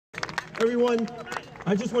Everyone,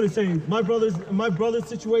 I just want to say, my brother's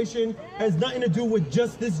situation has nothing to do with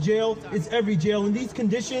just this jail. It's every jail. In these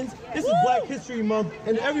conditions, this is Black History Month,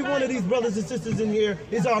 and every one of these brothers and sisters in here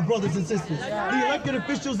is our brothers and sisters. The elected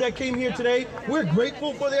officials that came here today, we're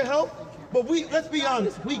grateful for their help, but let's be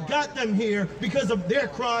honest, we got them here because of their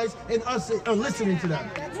cries and us listening to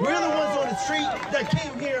them. We're the ones on the street that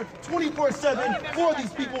came here 24/7 for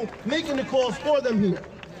these people, making the calls for them here.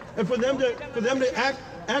 And for them to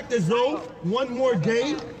act as though one more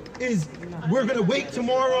day is, we're gonna wait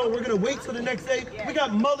tomorrow, we're gonna wait till the next day. We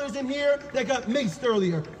got mothers in here that got maced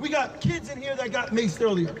earlier. We got kids in here that got maced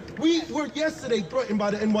earlier. We were yesterday threatened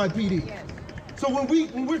by the NYPD. So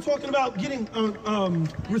when we're talking about getting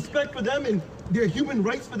respect for them and their human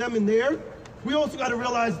rights for them in there, we also got to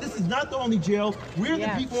realize this is not the only jail. We're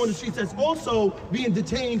the people on the streets that's also being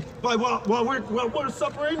detained by while we're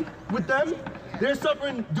suffering with them. They're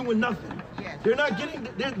suffering doing nothing. They're not getting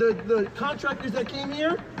the contractors that came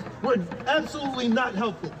here were absolutely not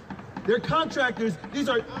helpful. They're contractors. These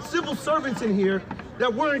are civil servants in here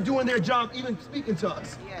that weren't doing their job, even speaking to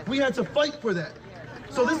us. We had to fight for that.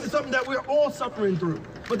 So this is something that we're all suffering through,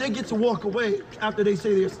 but they get to walk away after they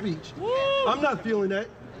say their speech. I'm not feeling that.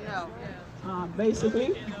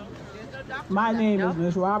 Basically, my name is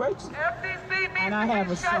Ms. Roberts, and I have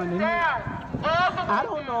a son in here. I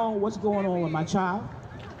don't know what's going on with my child.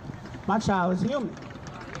 My child is human.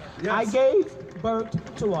 Yes. I gave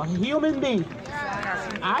birth to a human being.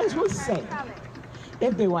 I would say,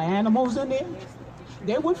 if there were animals in there,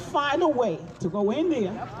 they would find a way to go in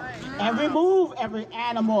there and remove every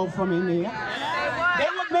animal from in there. They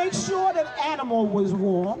would make sure that animal was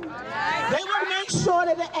warm. They would make sure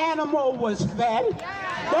that the animal was fed.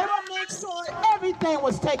 They would make sure everything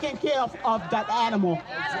was taken care of that animal.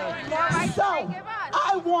 So,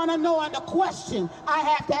 I want to know, and the question I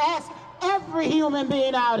have to ask every human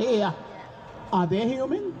being out here, are they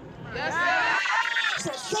human? Yes,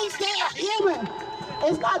 sir. So since they are human,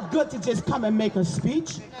 it's not good to just come and make a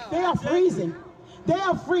speech. They are freezing. They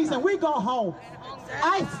are freezing. We go home.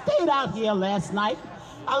 I stayed out here last night.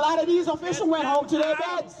 A lot of these officials went home to their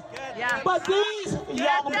beds. But these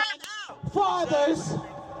young men, fathers,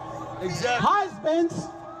 husbands,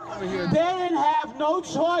 they didn't have no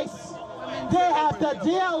choice. They have to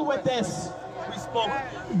deal with this.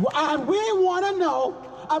 And we want to know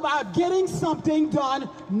about getting something done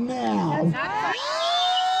now.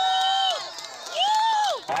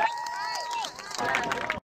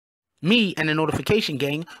 Me and the Notification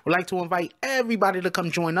Gang would like to invite everybody to come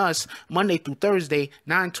join us Monday through Thursday,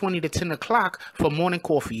 9:20 to 10 o'clock for morning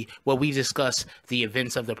coffee, where we discuss the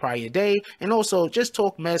events of the prior day and also just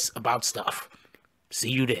talk mess about stuff. See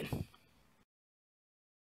you then.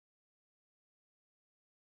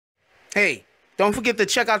 Hey, don't forget to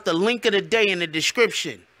check out the link of the day in the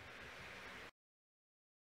description.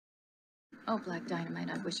 Oh, Black Dynamite,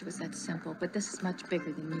 I wish it was that simple, but this is much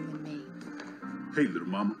bigger than you and me. Hey, little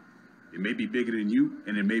mama. It may be bigger than you,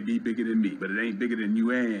 and it may be bigger than me, but it ain't bigger than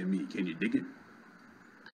you and me. Can you dig it?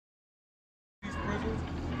 These prisons,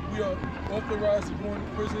 we are authorized to go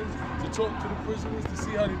into prisons, to talk to the prisoners, to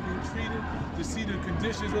see how they're being treated, to see the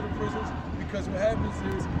conditions of the prisons, because what happens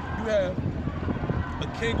is you have a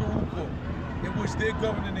kangaroo court in which they're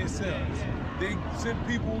governing themselves. They send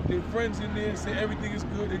people, their friends in there, say everything is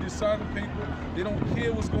good, they just sign the paper, they don't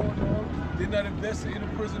care what's going on, they're not invested in the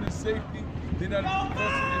prisoner's safety, they're not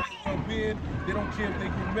invested in their well-being, they don't care if they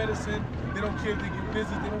get medicine, they don't care if they get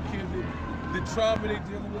visits, they don't care if the trauma they're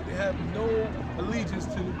dealing with, they have no allegiance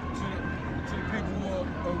to the people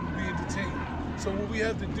who are being detained. So what we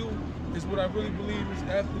have to do is, what I really believe is,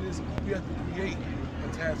 after this, we have to create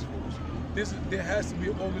a task force. There has to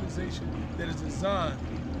be an organization that is designed,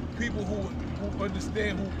 people who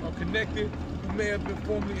understand, who are connected, who may have been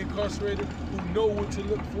formerly incarcerated, who know what to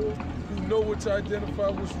look for, who know what to identify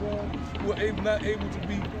what's wrong, who are not able to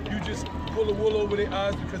be, you just pull the wool over their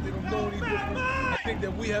eyes because they don't know any different. I think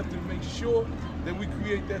that we have to make sure that we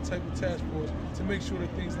create that type of task force to make sure that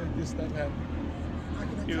things like this stop happening. I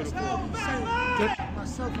can attest to what he's saying.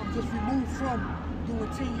 Myself, I'm just removed from doing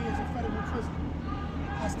 10 years in federal prison.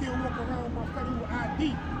 I still walk around with my federal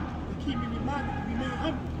ID to keep me reminded to remain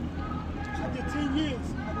humble. I did 10 years.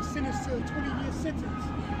 I was sentenced to a 20-year sentence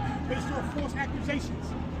based on false accusations.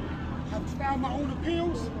 I've filed my own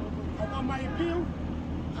appeals. I won my appeal.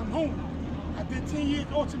 I'm home. I did 10 years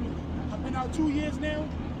ultimately. I've been out 2 years now,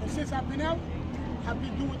 and since I've been out, I've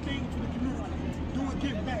been doing things for the community, doing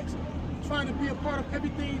give backs, trying to be a part of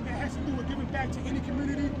everything that has to do with giving back to any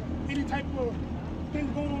community, any type of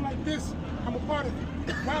thing going on like this. I'm a part of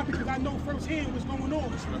it. Why? Because I know firsthand what's going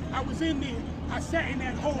on. I was in there. I sat in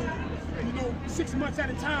that hole, 6 months at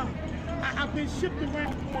a time. I've been shipped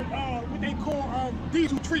around on what they call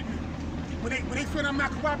diesel treatment. When they feel I'm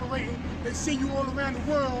not cooperating, they send you all around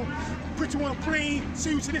the world, put you on a plane,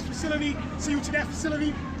 send you to this facility, send you to that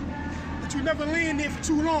facility, but you never land there for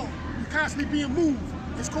too long. You're constantly being moved.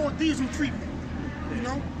 It's called diesel treatment, you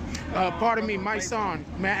know? Pardon me, Mysonne,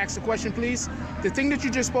 may I ask a question, please? The thing that you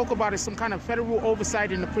just spoke about is some kind of federal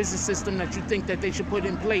oversight in the prison system that you think that they should put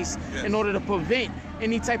in place in order to prevent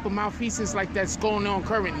any type of malfeasance like that's going on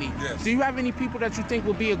currently. Yes. Do you have any people that you think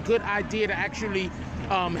would be a good idea to actually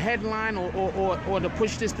headline or to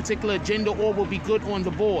push this particular agenda, or will be good on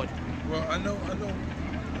the board? Well,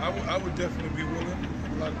 I would definitely be willing.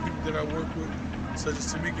 A lot of people that I work with, such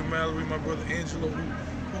as Tamika Mallory, my brother Angelo,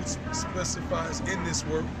 who specifies in this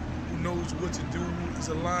work, who knows what to do, who is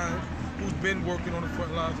aligned, who's been working on the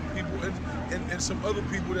front lines of people, and some other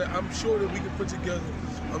people that I'm sure that we can put together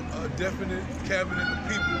a definite cabinet of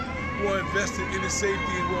people who are invested in the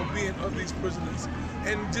safety and well-being of these prisoners,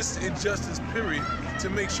 and just in justice, period, to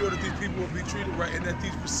make sure that these people will be treated right and that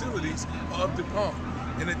these facilities are up to par,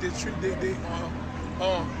 and that they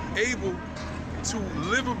are able to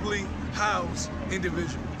livably house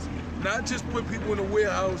individuals. Not just put people in a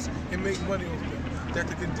warehouse and make money off them. That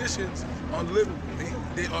the conditions are livable.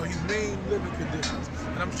 They are humane living conditions.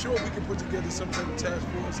 And I'm sure we can put together some type of task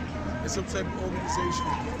force and some type of organization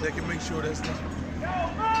that can make sure that's done.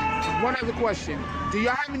 One other question. Do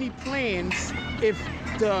y'all have any plans if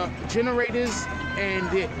the generators and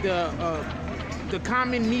the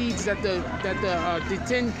common needs that the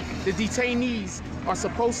detainees are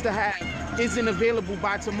supposed to have isn't available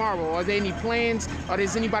by tomorrow? Are there any plans? Or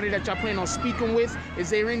is anybody that y'all plan on speaking with? Is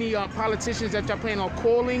there any politicians that y'all plan on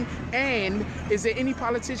calling? And is there any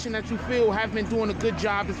politician that you feel have been doing a good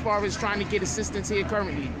job as far as trying to get assistance here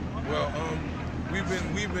currently? Well,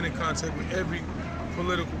 we've been in contact with every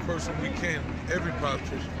political person we can, every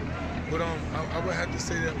politician. But I would have to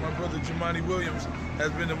say that my brother Jamani Williams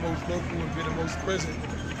has been the most vocal and been the most present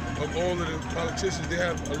of all of the politicians. They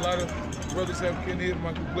have a lot of brothers have been here.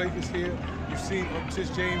 Michael Blake is here. You've seen Tish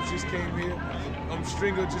James just came here.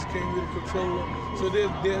 Stringer just came here, the controller. So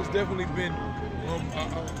there's definitely been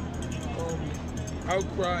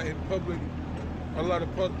outcry in public. A lot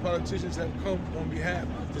of politicians have come on behalf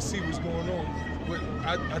to see what's going on. But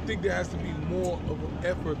I think there has to be more of an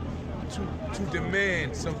effort to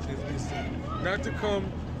demand something is done. Not to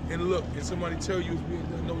come and look and somebody tell you it's being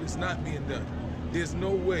done. No, it's not being done. There's no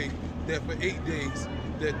way that for 8 days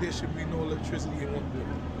that there should be no electricity in one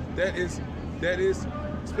building. That is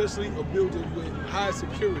especially a building with high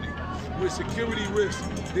security. With security risks,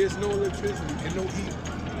 there's no electricity and no heat.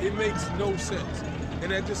 It makes no sense.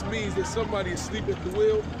 And that just means that somebody is asleep at the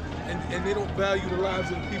wheel and they don't value the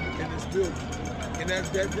lives of the people in this building. And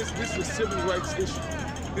this is a civil rights issue.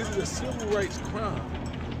 This is a civil rights crime.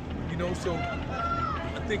 You know, so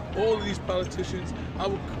I think all of these politicians,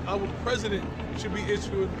 our president should be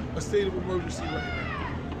issuing a state of emergency right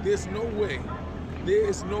now. There's no way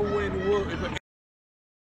in the world.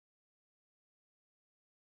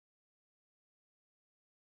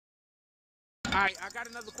 All right, I got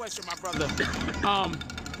another question, my brother.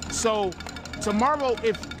 So tomorrow,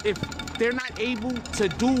 if they're not able to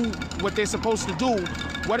do what they're supposed to do,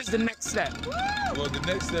 what is the next step? Well, the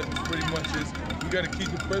next step is pretty much we got to keep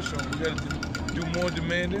the pressure on. We got to do more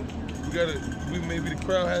demanding. Maybe the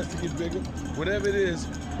crowd has to get bigger. Whatever it is,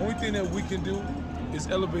 only thing that we can do is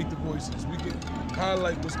elevate the voices. We can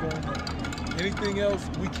highlight what's going on. Anything else,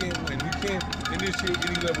 we can't win. We can't initiate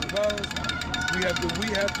any level of violence. We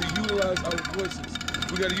have to utilize our voices.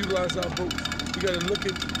 We got to utilize our votes. We got to look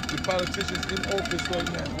at the politicians in office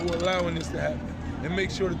right now who are allowing this to happen and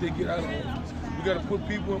make sure that they get out of office. We got to put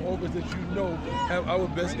people in office that you know have our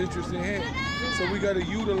best interest in hand. So we got to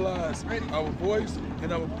utilize our voice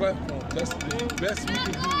and our platform. That's the best we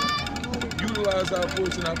can do. Utilize our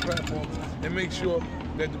voice and our platform and make sure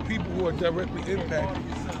that the people who are directly impacted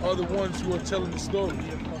are the ones who are telling the story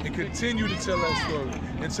and continue to tell that story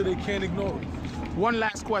until they can't ignore it. One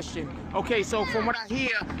last question. Okay, so from what I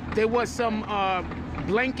hear, there was some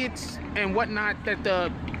blankets and whatnot that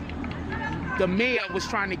the mayor was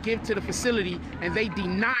trying to give to the facility, and they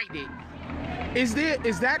denied it. Is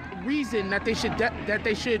that reason that they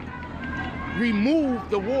should remove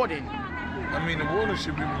the warden? I mean, the warden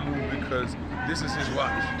should be removed because this is his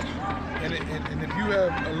watch. And if you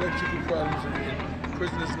have electrical problems and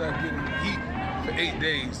prisoners not getting heat for 8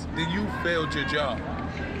 days, then you failed your job.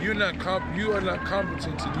 You are not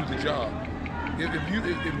competent to do the job.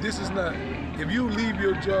 If you leave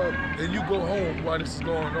your job and you go home while this is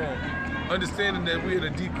going on, understanding that we're in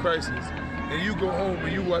a deep crisis, and you go home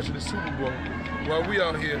and you watching the Super Bowl while we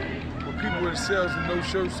out here with people in cells with no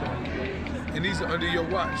shirts on, and these are under your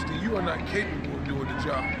watch, then you are not capable of doing the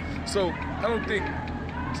job. So I don't think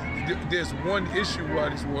there's one issue why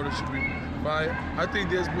this water should be fired. I think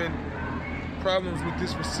there's been problems with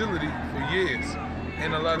this facility for years,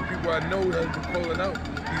 and a lot of people I know have been calling out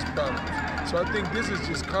these problems. So I think this is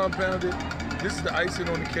just compounded. This is the icing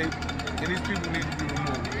on the cake, and these people need to be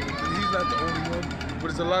removed. And he's not the only one, but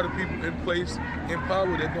there's a lot of people in place, in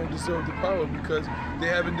power, that don't deserve the power because they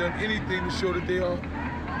haven't done anything to show that they are,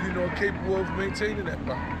 you know, capable of maintaining that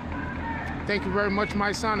power. Thank you very much,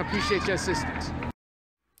 Mysonne. Appreciate your assistance.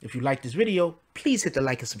 If you like this video, please hit the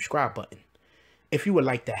like and subscribe button. If you would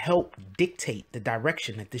like to help dictate the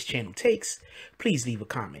direction that this channel takes, please leave a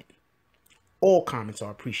comment. All comments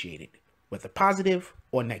are appreciated, whether positive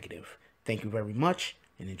or negative. Thank you very much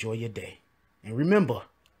and enjoy your day. And remember,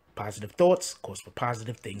 positive thoughts cause for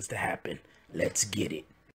positive things to happen. Let's get it.